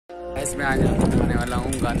Guys मैं आज आने वाला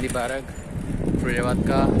हूँ गांधी पार्क फिरोजाबाद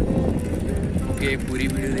का। ओके, पूरी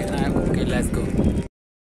वीडियो देखना है। Okay, let's go.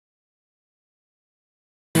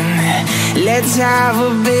 Let's have a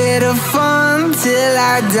bit of fun till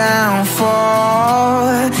our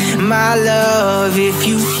downfall. My love, if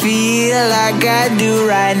you feel like I do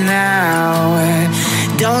right now,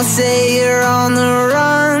 don't say you're on the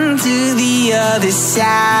run to the other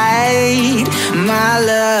side. My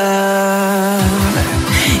love,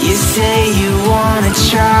 you say you wanna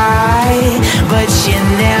try, but you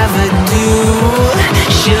never do.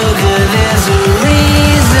 Sugar, there's a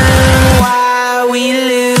reason why we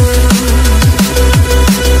lose.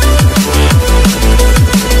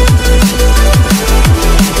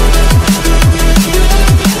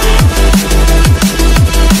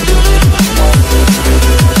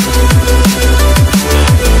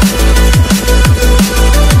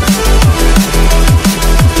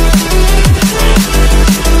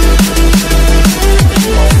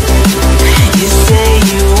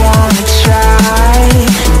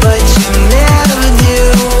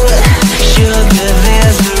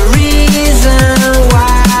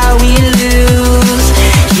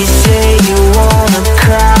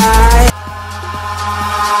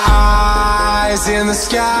 In the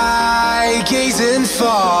sky, gazing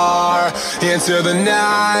far into the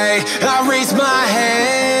night, I raise my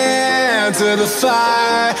hand to the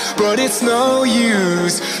fire, but it's no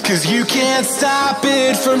use, 'cause you can't stop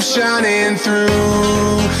it from shining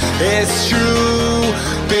through. It's true,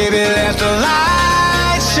 baby, let the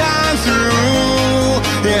light shine through.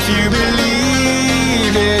 If you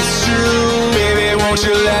believe it's true, baby, won't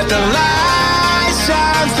you let the light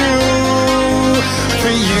shine through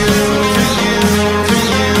for you.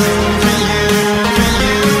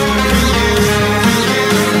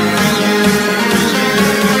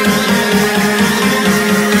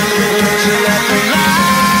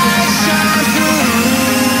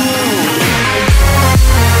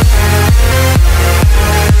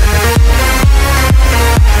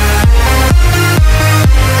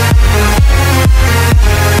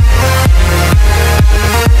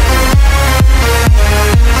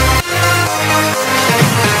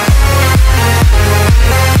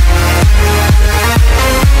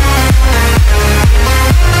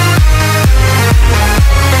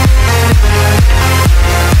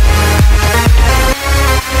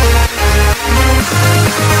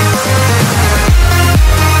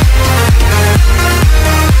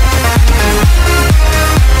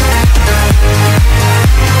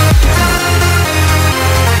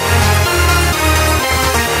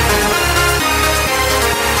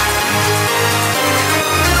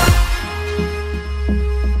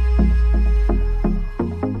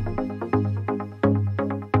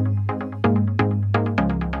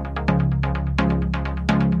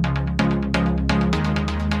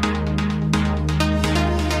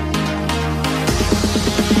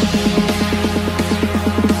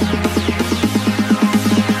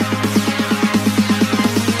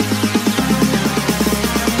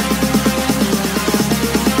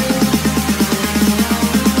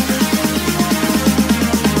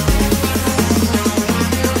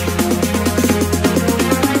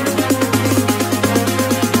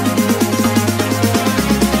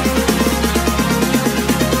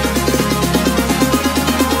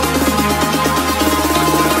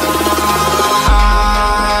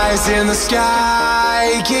 In the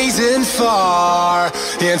sky, gazing far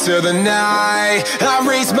into the night, I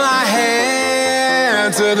raise my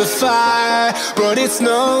hand to the fire, but it's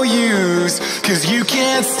no use, 'cause you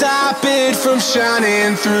can't stop it from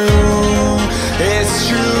shining through. It's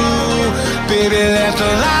true, baby, let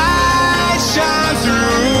the light shine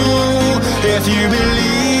through. If you believe